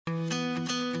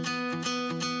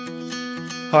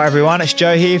Hi everyone, it's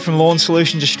Joe here from Lawn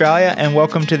Solutions Australia and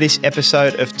welcome to this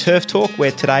episode of Turf Talk,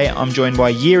 where today I'm joined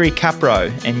by Jyri Kaapro,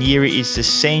 and Jyri is the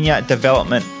Senior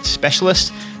Development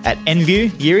Specialist at ENVU.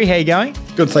 Jyri, how are you going?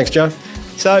 Good, thanks Joe.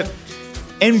 So,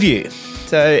 ENVU.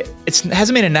 So it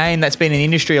hasn't been a name that's been in the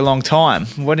industry a long time.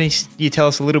 Why don't you tell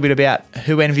us a little bit about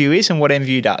who ENVU is and what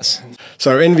ENVU does?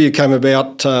 So ENVU came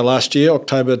about last year,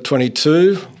 October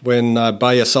 22, when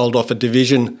Bayer sold off a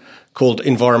division called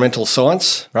Environmental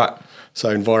Science. Right. So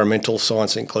environmental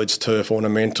science includes turf,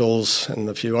 ornamentals and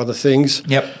a few other things.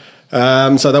 Yep.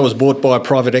 So that was bought by a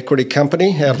private equity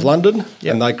company out of London,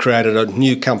 Yep. and they created a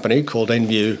new company called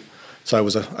ENVU. So it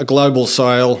was a global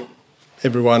sale.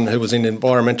 Everyone who was in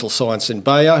environmental science in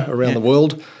Bayer around the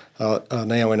world are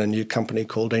now in a new company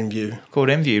called ENVU. Called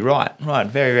ENVU, right.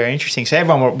 Very, very interesting. So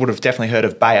everyone would have definitely heard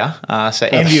of Bayer. So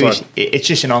ENVU, it's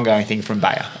just an ongoing thing from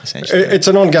Bayer, essentially. It's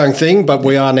an ongoing thing, but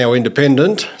we are now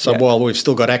independent. So while we've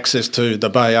still got access to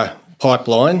the Bayer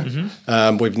pipeline,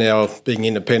 we've now, being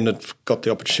independent, got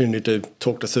the opportunity to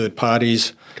talk to third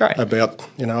parties about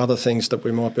other things that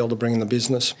we might be able to bring in the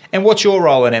business. And what's your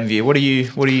role at ENVU? What do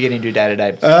you get into day to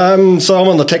day? So I'm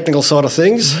on the technical side of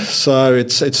things. So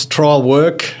it's trial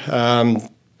work,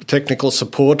 technical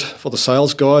support for the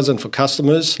sales guys and for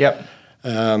customers. Yep.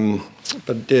 But yeah,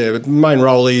 the main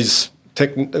role is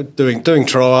doing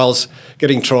trials,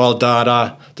 getting trial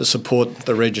data to support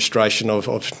the registration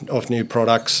of new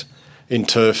products in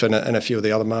turf and a few of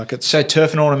the other markets. So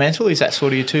turf and ornamental, is that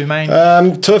sort of your two main?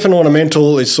 Turf and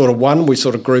ornamental is sort of one. We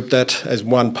sort of group that as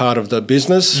one part of the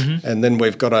business, and then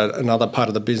we've got another part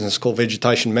of the business called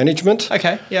vegetation management.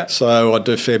 Okay, yeah. So I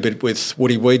do a fair bit with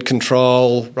woody weed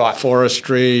control,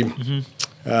 forestry,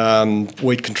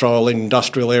 weed control in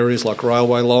industrial areas like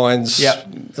railway lines,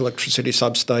 electricity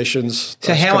substations.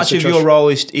 So how much of your role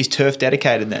is turf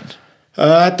dedicated then?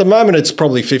 At the moment, it's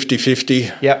probably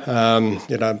 50-50.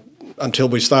 Yep. Until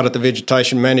we started the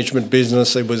vegetation management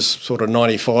business, it was sort of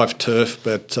 95 turf,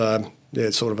 but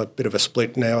it's sort of a bit of a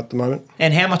split now at the moment.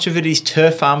 And how much of it is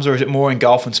turf farms, or is it more in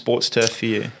golf and sports turf for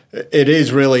you? It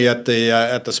is really at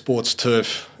the sports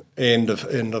turf end of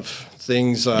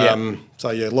things. So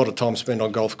a lot of time spent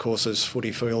on golf courses,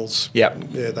 footy fields,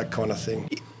 that kind of thing.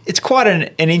 It's quite an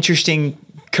interesting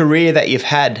career that you've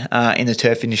had in the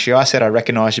turf industry. I said I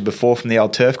recognised you before from the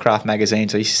old Turfcraft magazine,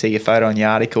 so I used to see your photo on your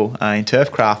article in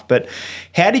Turfcraft. But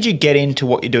how did you get into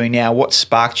what you're doing now? What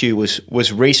sparked you?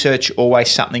 Was research always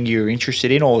something you were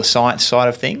interested in, or the science side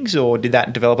of things, or did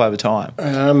that develop over time?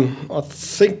 I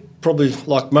think probably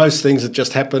like most things, it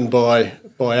just happened by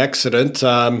accident.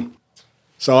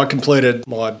 So I completed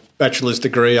my bachelor's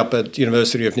degree up at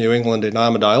University of New England in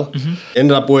Armidale.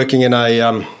 Ended up working in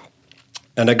an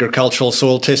agricultural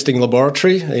soil testing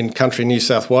laboratory in country New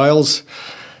South Wales.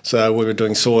 So we were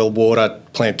doing soil, water,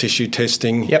 plant tissue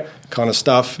testing kind of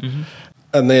stuff.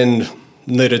 And then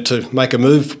needed to make a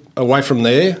move away from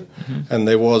there. And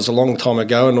there was, a long time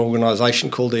ago, an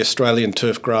organisation called the Australian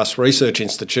Turf Grass Research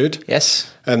Institute.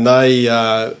 Yes. And they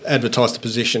advertised a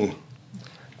position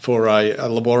for a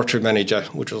laboratory manager,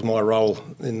 which was my role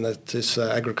in this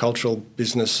agricultural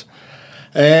business.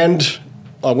 And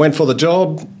I went for the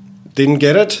job. Didn't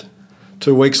get it.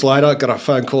 2 weeks later, I got a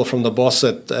phone call from the boss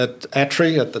at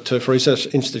ATRI, at the Turf Research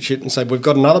Institute, and said, "We've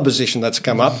got another position that's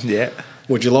come up.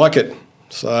 Would you like it?"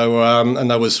 So,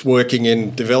 and I was working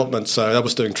in development, so I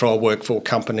was doing trial work for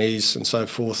companies and so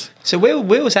forth. So where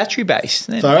was ATRI based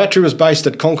then? So ATRI was based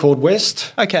at Concord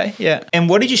West. Okay, yeah. And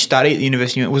what did you study at the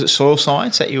university? Was it soil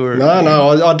science that you were...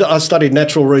 No, I studied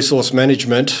natural resource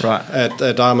management at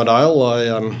Armidale.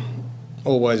 I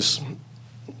always,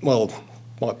 my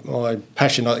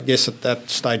passion, I guess, at that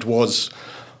stage was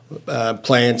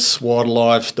plants,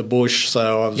 wildlife, the bush.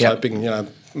 So I was hoping,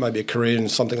 maybe a career in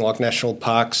something like national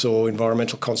parks or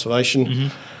environmental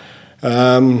conservation.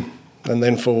 And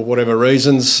then for whatever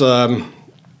reasons, ended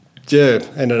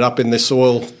up in this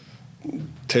soil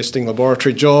testing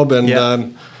laboratory job, and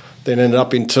then ended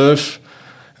up in turf.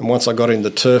 And once I got into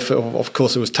turf, of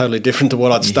course, it was totally different to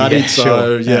what I'd studied.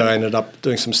 I ended up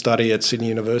doing some study at Sydney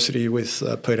University with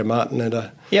Peter Martin and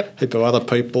a heap of other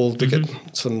people to get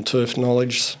some turf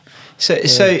knowledge. So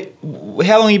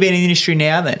how long have you been in the industry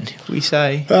now then, we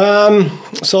say?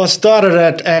 So I started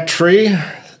at ATRI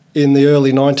in the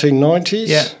early 1990s.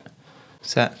 Yeah.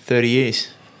 Is that 30 years?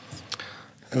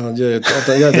 It would be.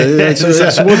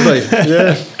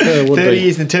 Yeah, it would 30 be.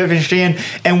 years in the turf industry.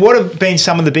 And what have been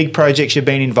some of the big projects you've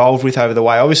been involved with over the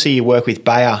way? Obviously, you work with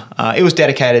Bayer. It was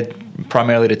dedicated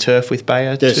primarily to turf with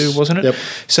Bayer too, wasn't it? Yep.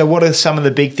 So what are some of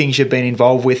the big things you've been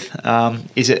involved with?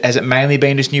 Has it mainly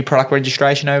been just new product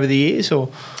registration over the years,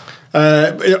 or?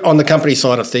 On the company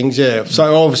side of things, yeah.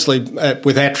 So obviously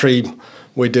with ATRI,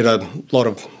 we did a lot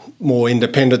of more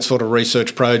independent sort of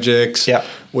research projects. Yep.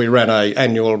 We ran a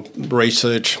annual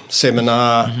research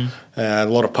seminar, a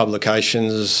lot of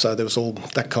publications. So there was all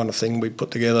that kind of thing we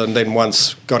put together. And then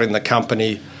once got in the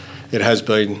company, it has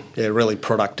been really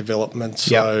product development.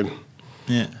 So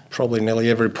probably nearly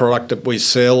every product that we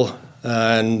sell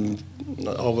and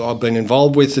I've been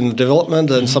involved with in the development,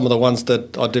 and some of the ones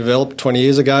that I developed 20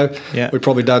 years ago, we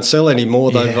probably don't sell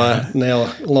anymore. They've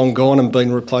now long gone and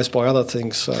been replaced by other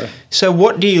things. So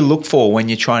what do you look for when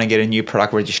you're trying to get a new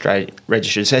product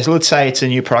registered? So let's say it's a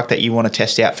new product that you want to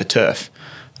test out for turf.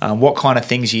 What kind of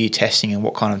things are you testing and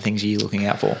what kind of things are you looking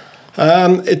out for?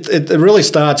 It really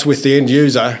starts with the end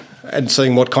user and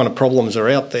seeing what kind of problems are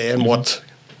out there and what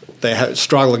they're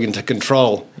struggling to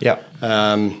control.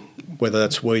 Whether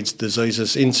that's weeds,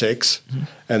 diseases, insects,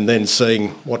 and then seeing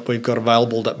what we've got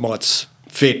available that might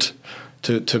fit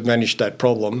to manage that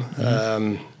problem.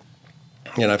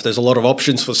 If there's a lot of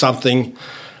options for something,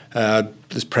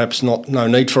 there's perhaps no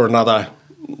need for another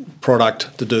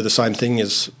product to do the same thing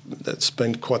as that's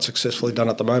been quite successfully done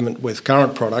at the moment with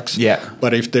current products.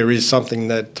 But if there is something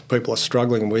that people are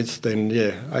struggling with, then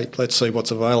let's see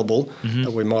what's available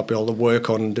that we might be able to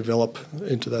work on and develop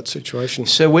into that situation.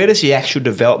 So where does the actual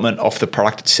development of the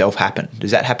product itself happen? Does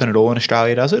that happen at all in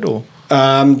Australia, does it? Or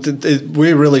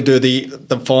we really do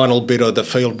the final bit of the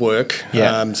field work.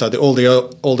 So all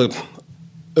the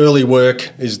early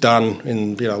work is done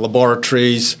in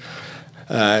laboratories,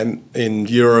 in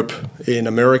Europe, in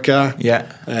America,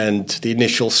 and the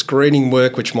initial screening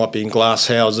work, which might be in glass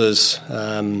houses,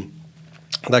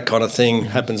 that kind of thing,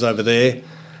 happens over there.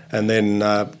 And then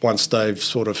once they've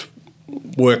sort of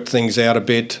worked things out a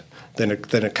bit, then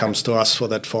it comes to us for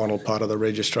that final part of the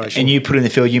registration. And you put in the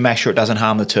field, you make sure it doesn't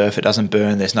harm the turf, it doesn't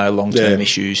burn, there's no long-term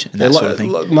issues and that sort of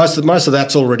thing. Most of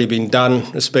that's already been done,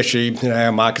 especially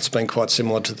our market's been quite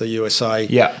similar to the USA,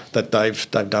 that they've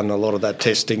done a lot of that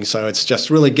testing. So it's just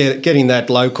really getting that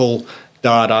local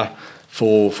data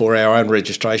for our own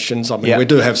registrations. I mean, we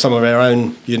do have some of our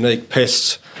own unique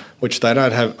pests which they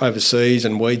don't have overseas,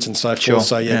 and weeds and so forth.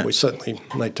 So we certainly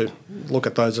need to look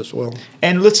at those as well.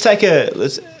 And let's take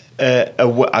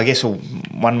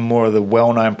one more of the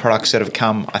well-known products that have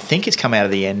come. I think it's come out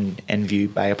of the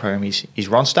ENVU Bayer program is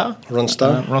Ronstar.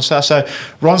 Ronstar. So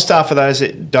Ronstar, for those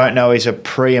that don't know, is a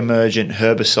pre-emergent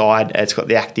herbicide. It's got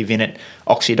the active in it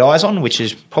oxidizon, which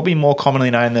is probably more commonly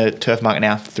known in the turf market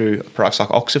now through products like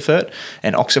Oxifert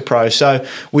and Oxipro. So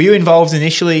were you involved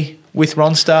initially with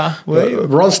Ronstar?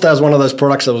 Ronstar is one of those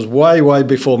products that was way, way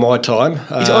before my time.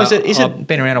 Is it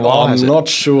been around a while? I'm not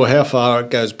sure how far it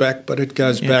goes back, but it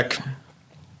goes back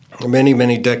many,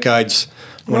 many decades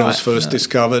when it was first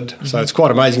discovered. So it's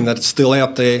quite amazing that it's still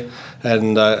out there,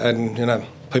 and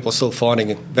people are still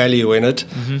finding value in it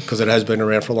because it has been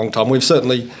around for a long time.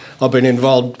 I've been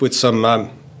involved with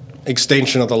some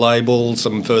extension of the label,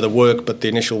 some further work, but the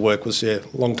initial work was a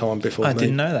long time before me. I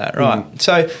didn't know that, right.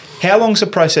 So how long's the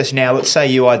process now? Let's say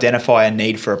you identify a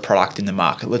need for a product in the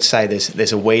market. Let's say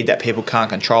there's a weed that people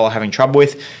can't control or having trouble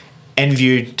with.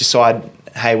 ENVU decide,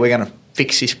 hey, we're going to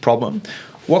fix this problem.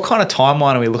 What kind of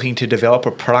timeline are we looking to develop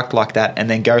a product like that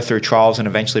and then go through trials and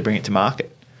eventually bring it to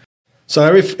market?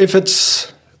 So if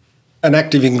it's an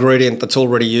active ingredient that's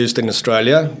already used in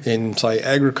Australia in, say,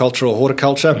 agriculture or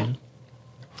horticulture,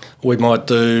 we might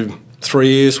do 3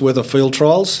 years worth of field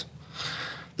trials,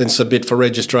 then submit for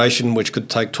registration, which could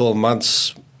take 12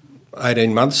 months,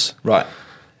 18 months. Right.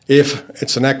 If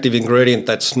it's an active ingredient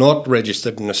that's not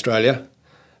registered in Australia,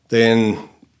 then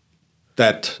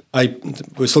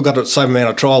we've still got the same amount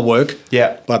of trial work,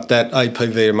 but that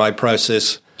APVMA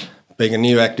process, being a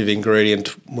new active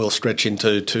ingredient, will stretch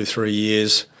into 2-3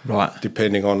 years,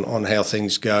 depending on how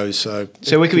things go. So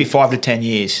we could be 5 to 10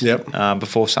 years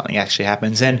before something actually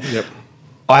happens. And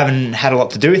I haven't had a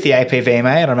lot to do with the APVMA,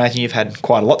 and I imagine you've had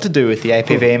quite a lot to do with the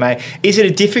APVMA. Is it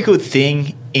a difficult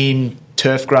thing in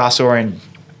turf grass or in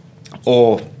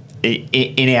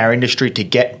our industry to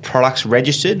get products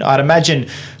registered? I'd imagine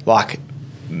like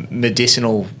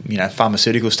medicinal,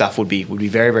 pharmaceutical stuff would be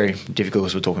very, very difficult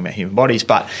because we're talking about human bodies.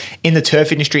 But in the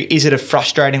turf industry, is it a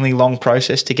frustratingly long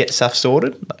process to get stuff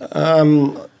sorted?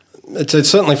 It's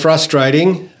certainly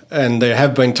frustrating, and there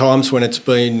have been times when it's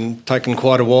been taken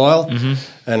quite a while,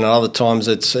 and other times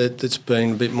it's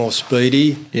been a bit more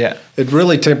speedy. It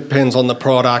really depends on the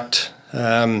product,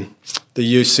 the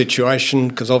use situation,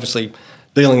 because obviously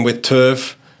dealing with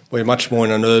turf, we're much more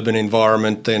in an urban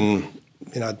environment than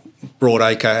broad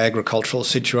acre agricultural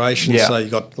situation. So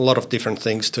you've got a lot of different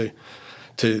things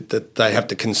that they have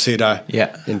to consider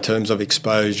in terms of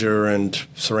exposure and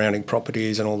surrounding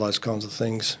properties and all those kinds of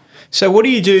things. So what do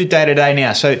you do day to day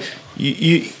now? So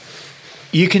you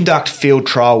you conduct field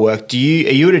trial work. Are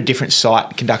you at a different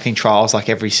site conducting trials like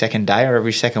every second day or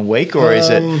every second week, or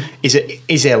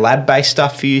is there lab based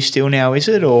stuff for you still now? Is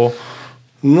it or?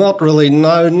 Not really.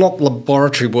 No, not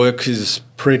laboratory work is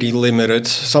pretty limited.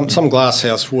 Some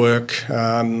glasshouse work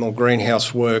or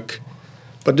greenhouse work,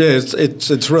 but yeah,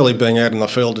 it's really being out in the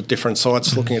field at different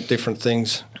sites, looking at different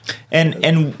things.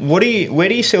 And where do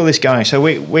you see all this going? So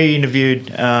we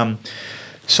interviewed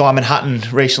Simon Hutton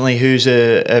recently, who's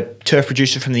a turf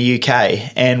producer from the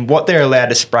UK, and what they're allowed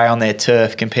to spray on their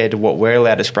turf compared to what we're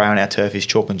allowed to spray on our turf is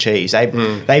chalk and cheese.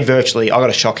 They virtually, I got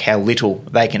a shock how little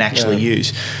they can actually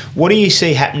use. What do you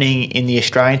see happening in the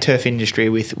Australian turf industry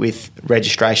with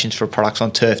registrations for products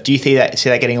on turf? Do you see that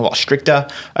getting a lot stricter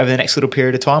over the next little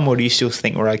period of time, or do you still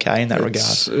think we're okay in that regard?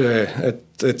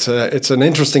 It's an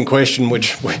interesting question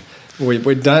which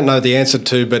we don't know the answer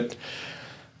to, but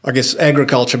I guess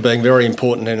agriculture being very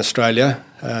important in Australia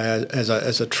as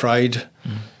a trade,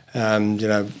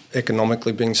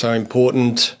 economically being so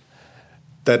important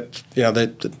that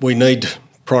that we need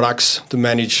products to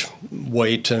manage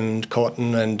wheat and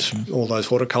cotton and all those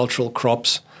horticultural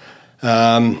crops.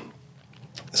 So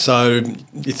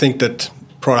you think that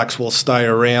products will stay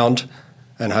around,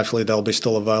 and hopefully they'll be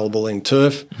still available in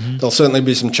turf. There'll certainly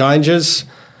be some changes.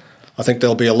 I think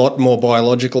there'll be a lot more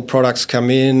biological products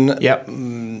come in. Yep.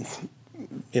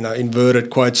 Inverted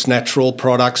quotes, natural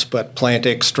products, but plant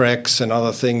extracts and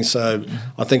other things. So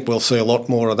I think we'll see a lot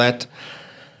more of that.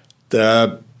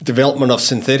 The development of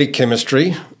synthetic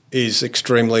chemistry is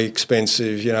extremely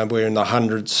expensive. We're in the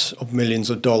hundreds of millions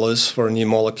of dollars for a new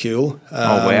molecule.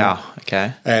 Oh, wow.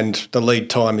 Okay. And the lead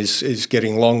time is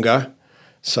getting longer.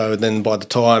 So then by the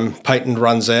time patent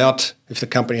runs out, if the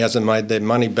company hasn't made their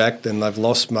money back, then they've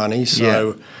lost money.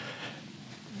 So,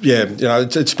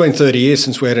 it's been 30 years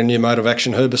since we had a new mode of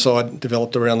action herbicide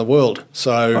developed around the world.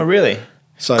 So, oh, really?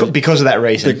 So because of that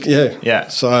reason? Yeah.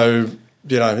 So,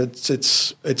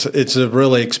 it's a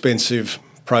really expensive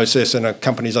process, and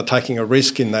companies are taking a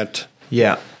risk in that.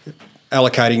 Yeah.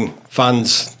 Allocating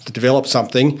funds to develop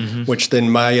something, which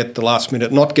then may at the last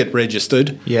minute not get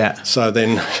registered. Yeah. So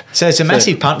it's a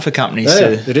massive punt for companies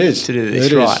to do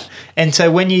this, right? And so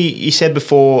when you said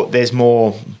before there's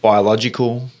more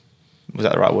biological, was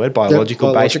that the right word?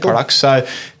 Biological-based products. So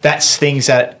that's things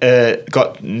that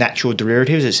got natural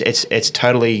derivatives. It's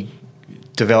totally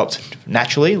developed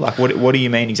naturally. Like what do you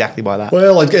mean exactly by that?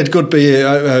 Well, it could be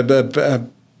a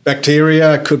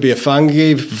bacteria, could be a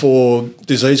fungi for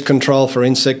disease control, for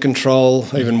insect control,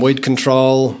 even weed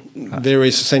control,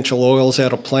 various essential oils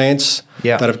out of plants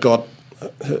that have got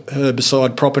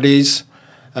herbicide properties.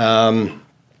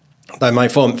 They may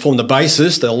form the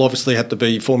basis. There'll obviously have to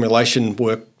be formulation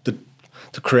work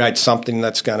to create something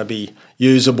that's going to be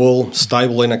usable,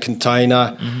 stable in a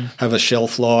container, have a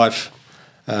shelf life.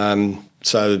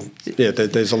 There's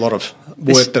a lot of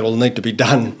work that will need to be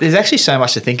done. There's actually so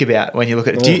much to think about when you look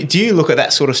at it. Do you look at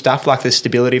that sort of stuff, like the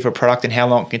stability of a product and how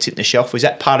long it can sit in the shelf? Was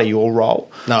that part of your role?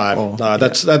 No,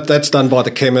 that's done by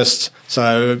the chemists.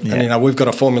 So, and, we've got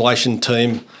a formulation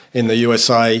team in the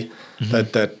USA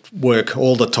that work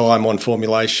all the time on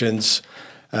formulations.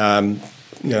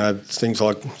 Things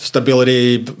like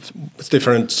stability,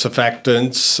 different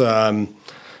surfactants,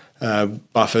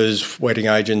 buffers, wetting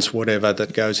agents, whatever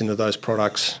that goes into those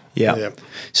products. Yeah.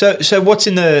 So what's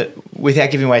in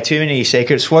without giving away too many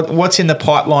secrets, what's in the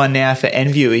pipeline now for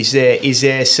ENVU? Is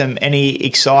there any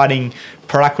exciting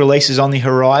product releases on the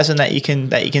horizon that you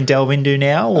can delve into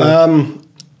now? Or?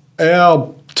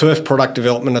 Our turf product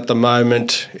development at the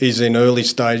moment is in early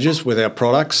stages with our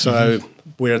products. So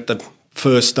we're at the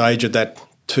first stage of that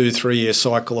 2-3 year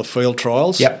cycle of field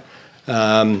trials. Yep.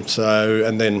 And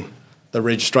then the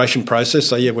registration process.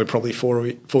 So, we're probably 4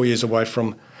 years away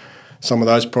from some of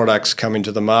those products coming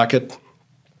to the market.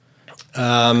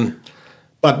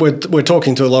 But we're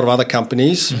talking to a lot of other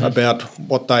companies about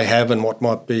what they have and what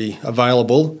might be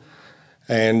available.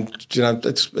 And,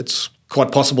 it's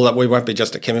quite possible that we won't be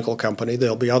just a chemical company.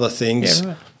 There'll be other things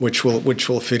which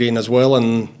will fit in as well,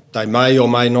 and they may or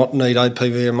may not need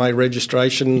APVMA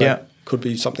registration. That could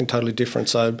be something totally different.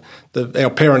 So our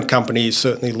parent company is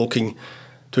certainly looking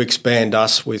to expand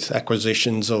us with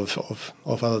acquisitions of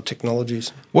other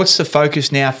technologies. What's the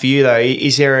focus now for you, though?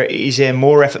 Is there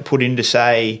more effort put into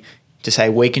say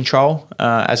weed control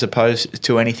as opposed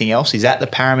to anything else? Is that the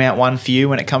paramount one for you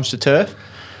when it comes to turf?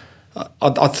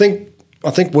 I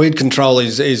think weed control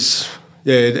is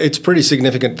it's pretty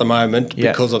significant at the moment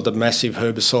because of the massive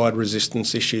herbicide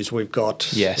resistance issues we've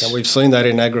got. Yes, and we've seen that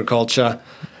in agriculture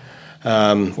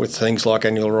with things like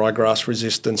annual ryegrass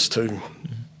resistance to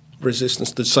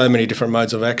so many different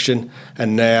modes of action,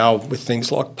 and now with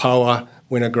things like POA,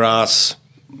 wintergrass,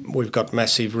 we've got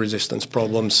massive resistance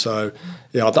problems. So,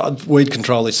 weed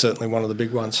control is certainly one of the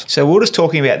big ones. So we were just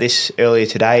talking about this earlier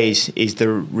today. Is the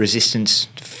resistance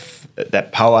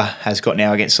that POA has got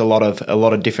now against a lot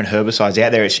of different herbicides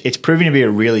out there? It's proving to be a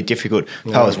really difficult.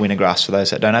 POA's wintergrass, for those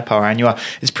that don't know, POA annua.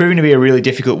 It's proving to be a really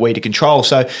difficult weed to control.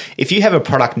 So if you have a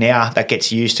product now that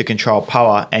gets used to control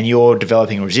POA and you're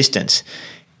developing resistance,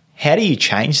 how do you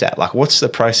change that? Like, what's the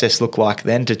process look like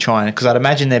then to try and? Because I'd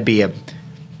imagine there'd be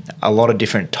a lot of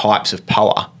different types of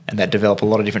POA and that develop a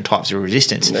lot of different types of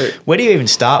resistance. Where do you even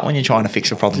start when you're trying to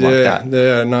fix a problem like that?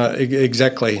 Yeah, no,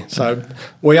 exactly. So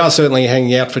we are certainly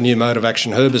hanging out for new mode of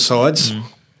action herbicides,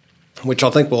 which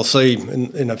I think we'll see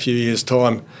in a few years'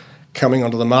 time coming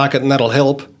onto the market, and that'll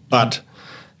help. But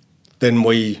then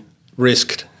we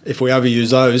risked, if we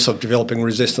overuse those, of developing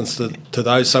resistance to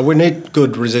those. So we need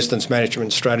good resistance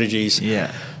management strategies.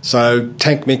 Yeah. So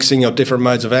tank mixing of different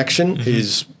modes of action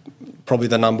is probably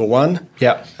the number one.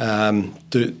 Yeah.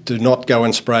 Do not go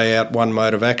and spray out one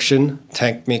mode of action.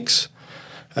 Tank mix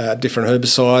different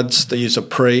herbicides. The use of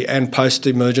pre- and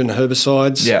post-emergent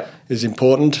herbicides is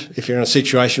important. If you're in a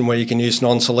situation where you can use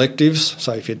non-selectives,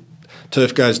 so if your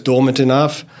turf goes dormant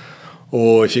enough,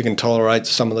 or if you can tolerate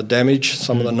some of the damage,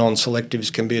 some of the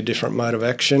non-selectives can be a different mode of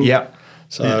action. Yeah.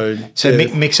 So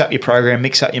mix up your program,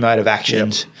 mix up your mode of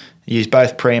actions, use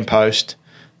both pre and post,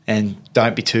 and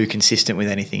don't be too consistent with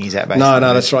anything. Is that basically?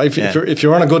 No, that's right. If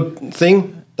you're on a good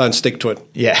thing, don't stick to it.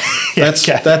 Yeah.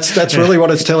 That's really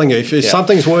what it's telling you. If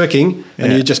something's working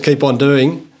and you just keep on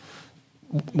doing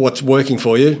what's working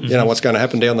for you, you know what's going to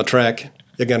happen down the track.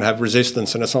 You're going to have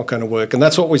resistance and it's not going to work. And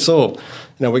that's what we saw.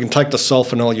 We can take the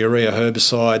sulfonal urea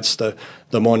herbicides,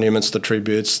 the monuments, the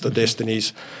tributes, the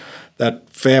destinies, that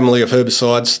family of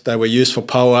herbicides. They were used for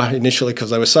POA initially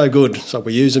because they were so good. So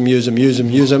we use them.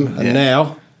 And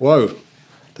now,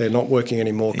 they're not working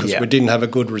anymore because we didn't have a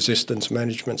good resistance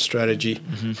management strategy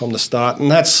from the start. And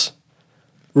that's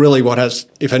really what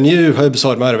if a new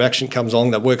herbicide mode of action comes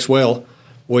along that works well,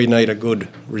 we need a good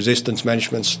resistance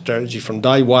management strategy from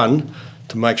day one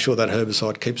to make sure that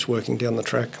herbicide keeps working down the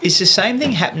track. Is the same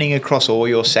thing happening across all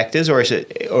your sectors, or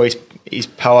is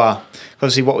POA?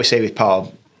 Obviously, what we see with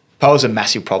POA is a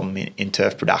massive problem in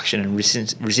turf production, and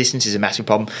resistance is a massive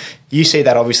problem. You see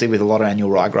that obviously with a lot of annual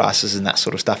ryegrasses and that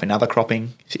sort of stuff in other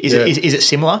cropping. Is it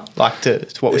similar, like to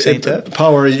what we see in turf?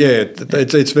 POA,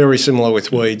 it's very similar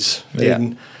with weeds. Yeah.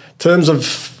 In terms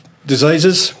of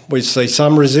diseases, we see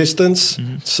some resistance,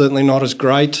 certainly not as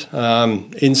great.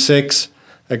 Insects.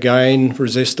 Again,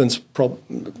 resistance,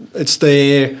 it's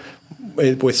there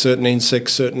with certain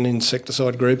insects, certain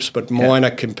insecticide groups, but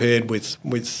minor compared with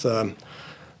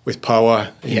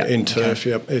POA in turf.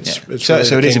 It's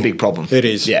so it is a big problem. It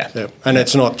is, and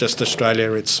it's not just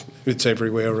Australia; it's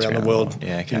everywhere around the world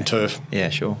in turf. Yeah,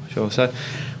 sure. So,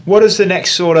 what does the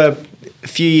next sort of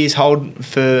few years hold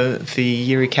for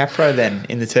Jyri Kaapro then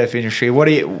in the turf industry?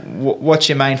 What's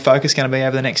your main focus going to be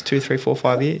over the next 2, 3, 4,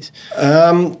 5 years?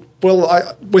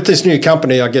 Well, with this new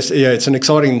company, I guess, it's an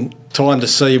exciting time to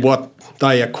see what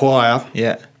they acquire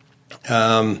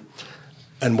and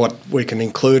what we can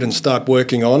include and start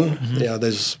working on.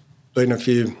 There's been a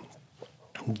few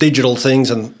digital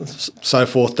things and so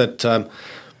forth that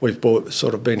we've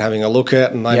sort of been having a look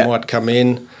at, and they might come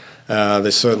in.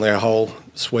 There's certainly a whole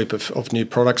sweep of new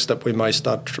products that we may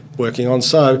start working on.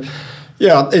 So,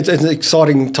 it's an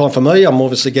exciting time for me. I'm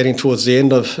obviously getting towards the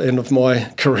end of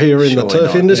my career in the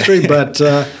turf industry, but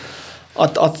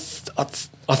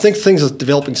I think things are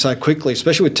developing so quickly,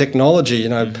 especially with technology.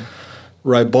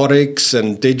 Robotics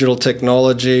and digital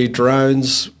technology,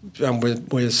 drones.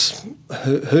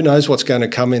 Who knows what's going to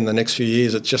come in the next few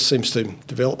years? It just seems to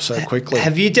develop so quickly.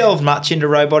 Have you delved much into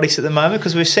robotics at the moment?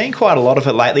 Because we've seen quite a lot of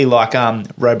it lately, like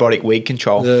robotic weed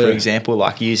control, for example,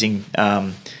 like using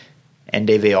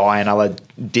NDVI and other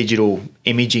digital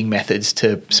imaging methods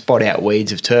to spot out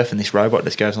weeds of turf, and this robot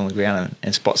just goes on the ground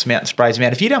and spots them out and sprays them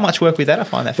out. If you done much work with that, I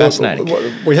find that fascinating.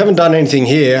 We haven't done anything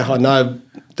here. I know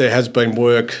there has been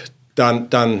work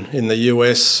done in the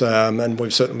US, and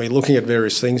we've certainly been looking at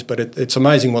various things, but it's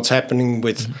amazing what's happening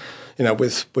with,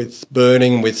 with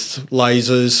burning, with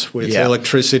lasers, with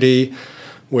electricity,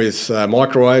 with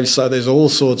microwaves. So there's all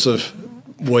sorts of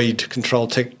weed control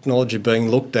technology being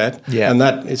looked at, and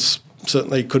that is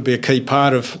certainly could be a key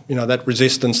part of that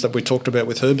resistance that we talked about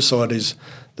with herbicide, is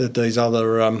that these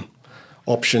other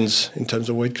options in terms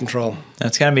of weed control.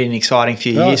 It's going to be an exciting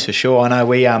few years for sure. I know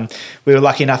we were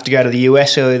lucky enough to go to the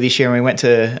US earlier this year, and we went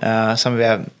to some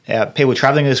of our people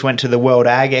travelling with us went to the World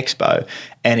Ag Expo,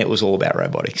 and it was all about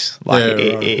robotics.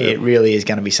 It really is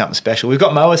going to be something special. We've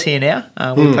got mowers here now.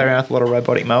 We play around with a lot of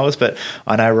robotic mowers, but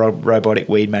I know robotic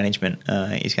weed management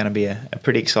is going to be a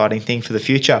pretty exciting thing for the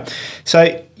future.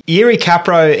 So Jyri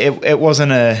Kaapro, it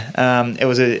wasn't it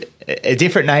was a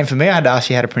different name for me. I had to ask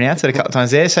you how to pronounce it a couple of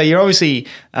times there. So you're obviously,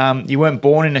 you weren't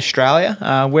born in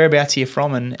Australia. Whereabouts are you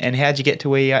from, and how'd you get to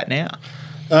where you're at now?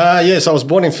 Yes, I was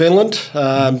born in Finland,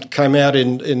 came out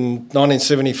in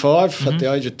 1975 at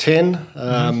the age of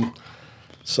 10.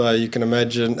 So you can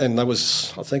imagine, and that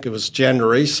was, I think it was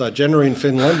January. So January in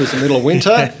Finland is the middle of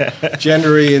winter.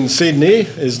 January in Sydney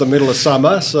is the middle of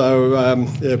summer. So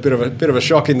a bit of a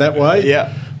shock in that way.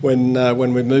 Yeah. When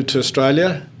we moved to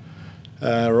Australia,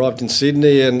 arrived in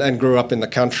Sydney and grew up in the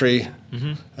country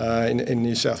in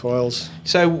New South Wales.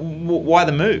 So why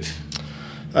the move?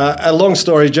 A long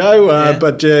story, Joe,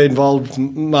 but involved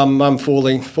mum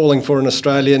falling for an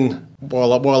Australian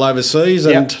while overseas,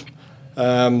 and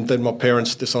then my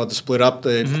parents decided to split up.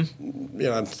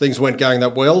 Things weren't going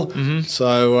that well,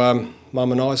 so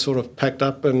mum and I sort of packed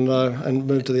up and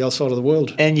moved to the other side of the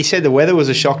world. And you said the weather was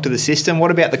a shock to the system.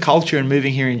 What about the culture and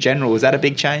moving here in general? Was that a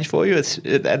big change for you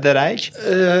at that age?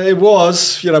 It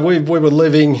was. We were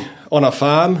living on a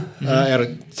farm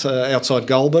outside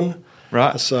Goulburn.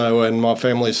 Right. So, and my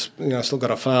family's still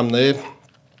got a farm there.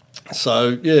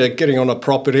 So, getting on a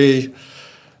property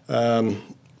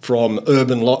from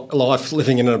urban life,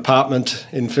 living in an apartment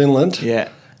in Finland,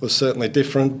 was certainly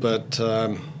different. But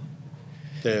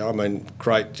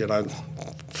great.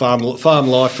 Farm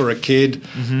life for a kid,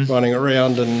 running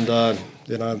around, and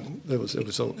it was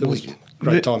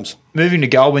great times. Moving to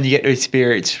Goulburn, you get to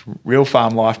experience real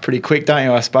farm life pretty quick, don't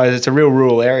you? I suppose it's a real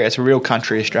rural area. It's a real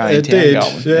country Australian town.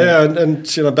 Goulburn. And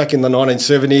back in the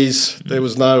 1970s, there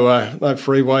was no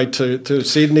freeway to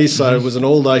Sydney, so it was an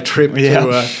all-day trip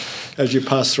to, as you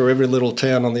pass through every little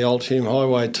town on the old Hume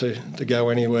Highway to go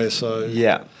anywhere. So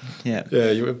you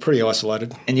were pretty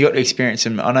isolated. And you got to experience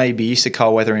some. I know you'd be used to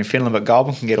cold weather in Finland, but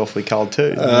Goulburn can get awfully cold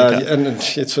too. And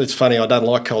it's funny, I don't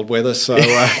like cold weather, so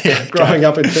growing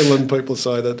up in Finland, people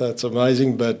say that's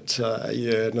amazing, but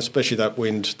and especially that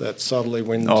wind, that southerly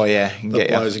wind that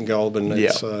blows in Goulburn. No,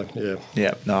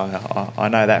 I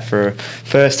know that for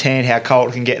first hand how cold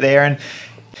it can get there. And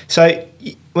so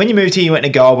when you moved here, you went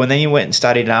to Goulburn, then you went and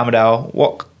studied in Armidale.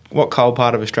 What cold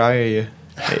part of Australia are you?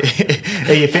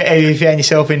 Have you found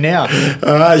yourself in now?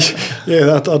 I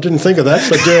didn't think of that,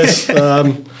 but yes,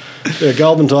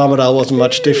 Goulburn to Armidale wasn't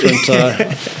much different.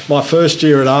 My first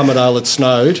year at Armidale, it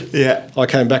snowed. Yeah, I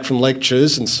came back from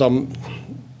lectures, and some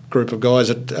group of guys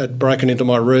had broken into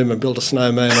my room and built a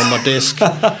snowman on my desk.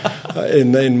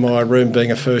 In my room,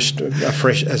 being a fresh,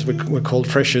 as we're called,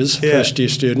 freshers, first year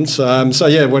students.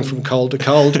 Went from cold to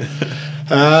cold.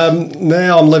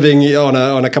 Now I'm living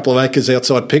on a couple of acres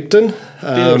outside Picton.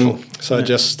 Beautiful.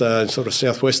 Just sort of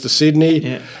southwest of Sydney.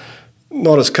 Yeah.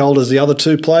 Not as cold as the other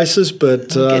two places,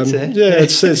 but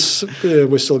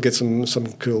we still get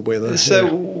some cool weather.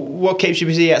 So what keeps you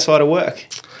busy outside of work?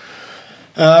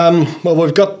 Well,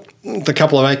 we've got the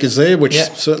couple of acres there, which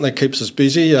certainly keeps us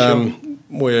busy. Sure.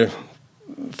 We're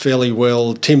fairly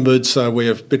well timbered, so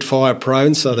we're a bit fire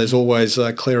prone, so there's always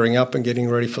clearing up and getting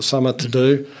ready for summer to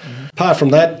do. Apart from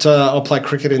that, I'll play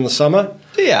cricket in the summer.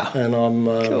 Yeah. And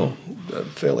I'm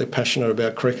fairly passionate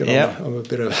about cricket. Yep. I'm a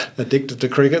bit addicted to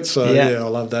cricket, so I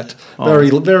love that.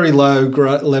 Very low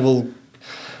level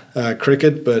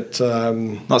cricket, but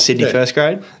not Sydney first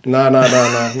grade. No,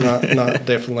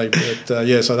 definitely.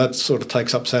 But so that sort of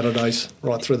takes up Saturdays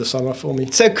right through the summer for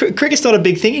me. So cricket's not a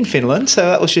big thing in Finland. So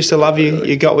that was just a love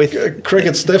you got with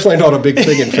cricket's definitely not a big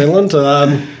thing in Finland.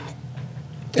 I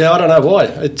don't know why.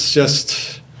 It's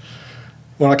just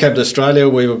when I came to Australia,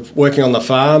 we were working on the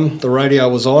farm. The radio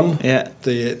was on. Yeah.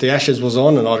 The Ashes was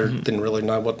on, and I didn't really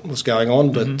know what was going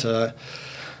on. But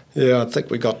I think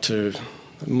we got to.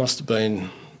 It must have been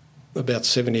about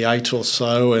 78 or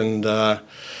so, and the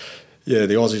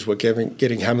Aussies were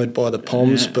getting hammered by the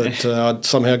Poms, but I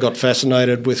somehow got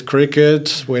fascinated with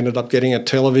cricket. We ended up getting a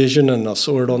television, and I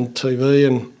saw it on TV,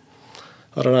 and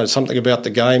I don't know, something about the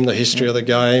game, the history of the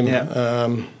game.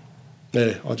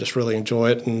 I just really enjoy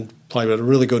it and play with a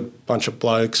really good bunch of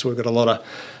blokes. We've got a lot of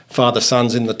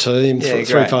father-sons in the team, three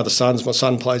father-sons. My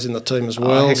son plays in the team as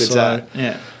well. How good's that?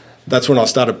 Yeah. that's when I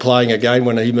started playing again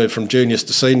when he moved from juniors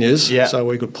to seniors. Yeah. So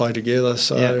we could play together.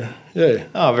 So, yeah.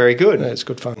 Oh, very good. Yeah, it's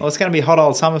good fun. Well, it's going to be a hot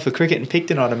old summer for cricket in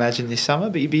Picton, I'd imagine, this summer,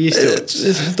 but you'd be used to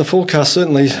it. The forecast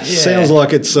certainly sounds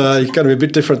like it's going to be a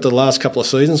bit different the last couple of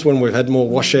seasons when we've had more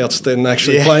washouts than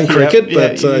actually playing cricket.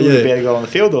 But you would have better got on the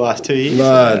field the last 2 years.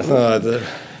 No,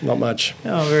 not much.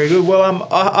 Oh, very good. Well,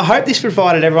 I hope this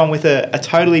provided everyone with a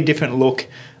totally different look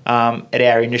at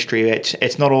our industry.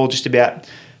 It's not all just about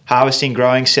harvesting,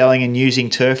 growing, selling and using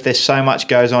turf. There's so much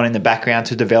goes on in the background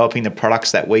to developing the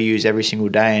products that we use every single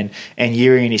day, and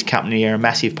Jyri and his company are a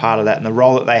massive part of that, and the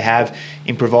role that they have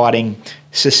in providing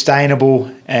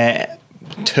sustainable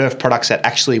turf products that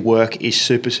actually work is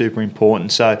super, super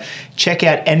important. So check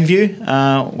out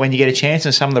ENVU when you get a chance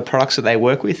and some of the products that they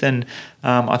work with, and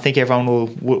I think everyone will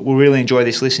really enjoy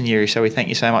this listen, Jyri, so we thank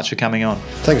you so much for coming on.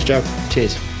 Thanks, Joe.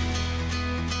 Cheers.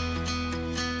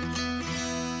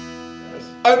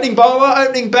 Opening bowler,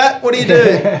 opening bat, what do you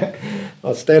do?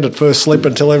 I'll stand at first slip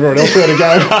and tell everyone else where to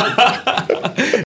go.